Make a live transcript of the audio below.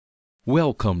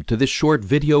Welcome to this short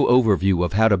video overview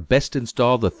of how to best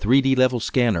install the 3D level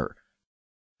scanner.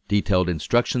 Detailed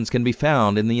instructions can be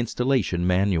found in the installation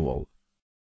manual.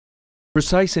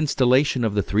 Precise installation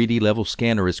of the 3D level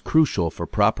scanner is crucial for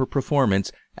proper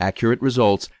performance, accurate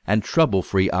results, and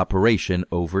trouble-free operation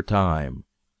over time.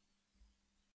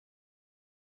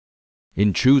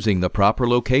 In choosing the proper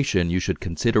location, you should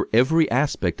consider every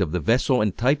aspect of the vessel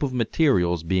and type of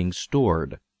materials being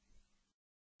stored.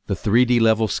 The 3D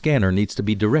level scanner needs to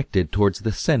be directed towards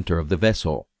the center of the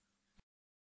vessel.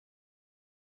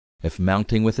 If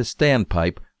mounting with a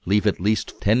standpipe, leave at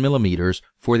least 10 mm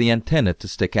for the antenna to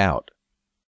stick out.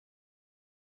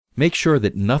 Make sure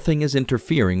that nothing is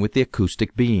interfering with the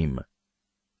acoustic beam.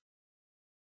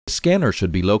 The scanner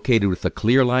should be located with a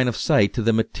clear line of sight to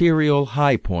the material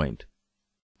high point.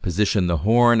 Position the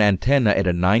horn antenna at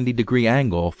a 90-degree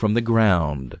angle from the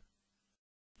ground.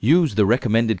 Use the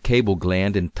recommended cable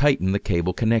gland and tighten the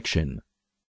cable connection.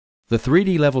 The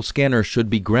 3D level scanner should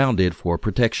be grounded for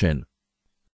protection.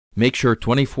 Make sure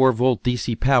 24-volt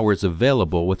DC power is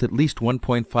available with at least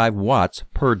 1.5 watts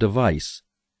per device.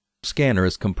 The scanner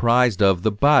is comprised of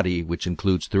the body, which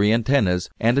includes 3 antennas,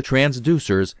 and the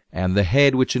transducers, and the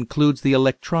head, which includes the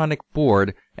electronic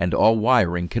board and all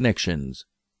wiring connections.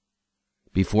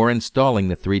 Before installing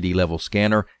the 3D level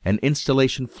scanner, an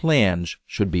installation flange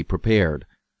should be prepared.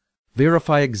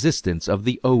 Verify existence of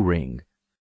the O-ring.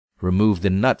 Remove the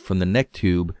nut from the neck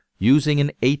tube using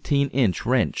an 18-inch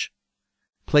wrench.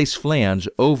 Place flange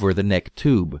over the neck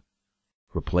tube.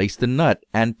 Replace the nut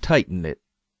and tighten it.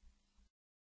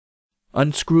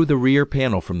 Unscrew the rear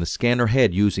panel from the scanner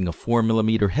head using a 4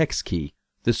 mm hex key.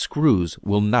 The screws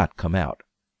will not come out.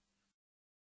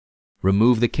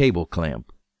 Remove the cable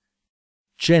clamp.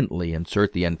 Gently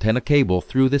insert the antenna cable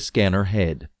through the scanner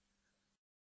head.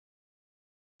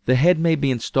 The head may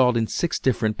be installed in 6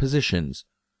 different positions.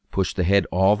 Push the head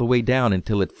all the way down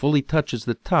until it fully touches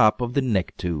the top of the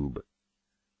neck tube.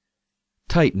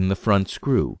 Tighten the front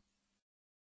screw.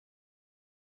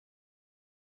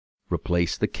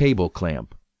 Replace the cable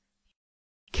clamp.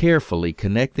 Carefully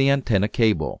connect the antenna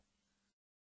cable.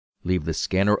 Leave the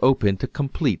scanner open to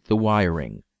complete the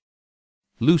wiring.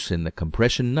 Loosen the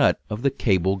compression nut of the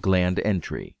cable gland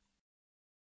entry.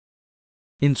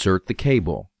 Insert the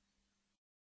cable.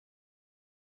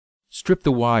 Strip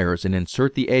the wires and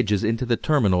insert the edges into the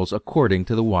terminals according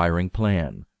to the wiring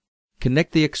plan.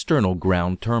 Connect the external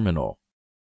ground terminal.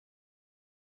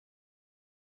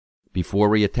 Before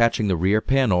reattaching the rear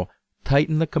panel,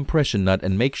 tighten the compression nut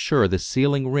and make sure the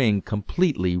sealing ring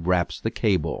completely wraps the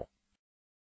cable.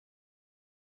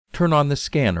 Turn on the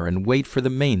scanner and wait for the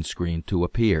main screen to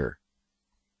appear.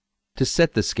 To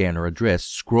set the scanner address,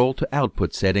 scroll to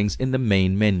Output Settings in the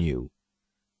main menu.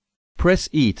 Press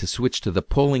E to switch to the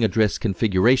polling address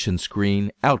configuration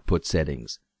screen, Output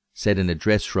Settings. Set an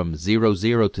address from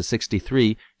 00 to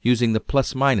 63 using the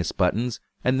plus-minus buttons,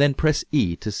 and then press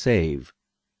E to save.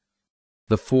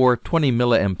 The 420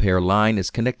 mA line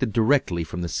is connected directly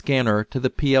from the scanner to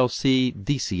the PLC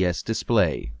DCS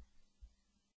display.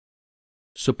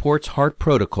 Supports HART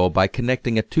protocol by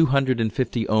connecting a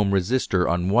 250 ohm resistor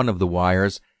on one of the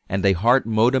wires and a HART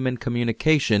modem and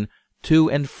communication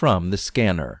to and from the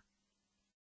scanner.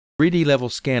 3D level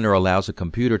scanner allows a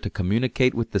computer to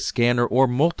communicate with the scanner or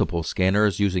multiple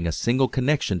scanners using a single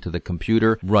connection to the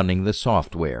computer running the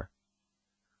software.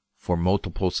 For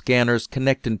multiple scanners,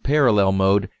 connect in parallel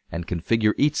mode and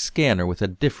configure each scanner with a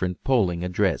different polling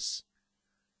address.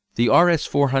 The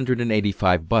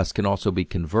RS-485 bus can also be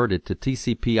converted to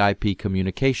TCP/IP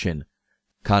communication.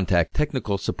 Contact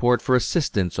technical support for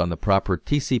assistance on the proper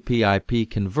TCP/IP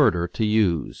converter to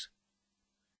use.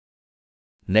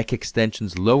 Neck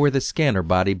extensions lower the scanner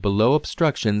body below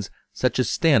obstructions such as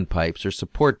standpipes or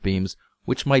support beams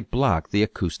which might block the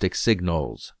acoustic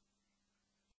signals.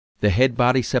 The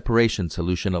head-body separation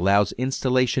solution allows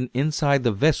installation inside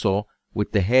the vessel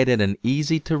with the head at an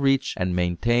easy-to-reach and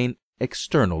maintain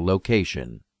external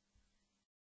location.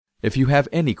 If you have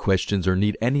any questions or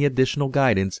need any additional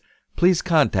guidance, please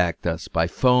contact us by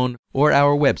phone or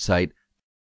our website